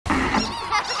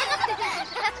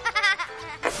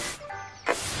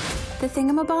The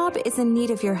Thingamabob is in need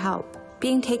of your help.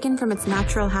 Being taken from its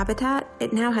natural habitat,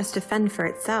 it now has to fend for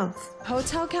itself.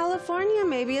 Hotel California,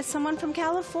 maybe it's someone from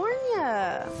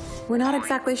California. We're not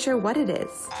exactly sure what it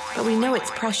is, but we know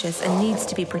it's precious and needs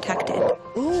to be protected.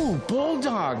 Ooh,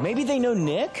 bulldog. Maybe they know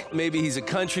Nick? Maybe he's a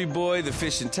country boy, the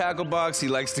fish and tackle box, he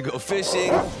likes to go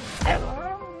fishing.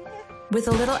 With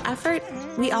a little effort,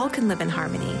 we all can live in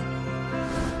harmony.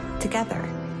 Together.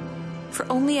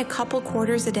 For only a couple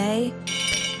quarters a day,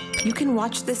 you can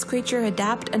watch this creature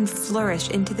adapt and flourish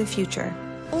into the future.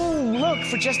 Ooh, look,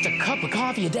 for just a cup of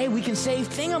coffee a day, we can save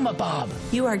Thingamabob.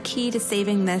 You are key to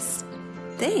saving this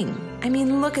thing. I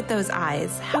mean, look at those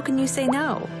eyes. How can you say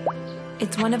no?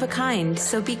 It's one of a kind,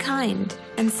 so be kind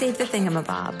and save the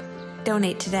Thingamabob.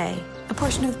 Donate today. A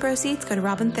portion of the proceeds go to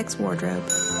Robin Thicke's wardrobe.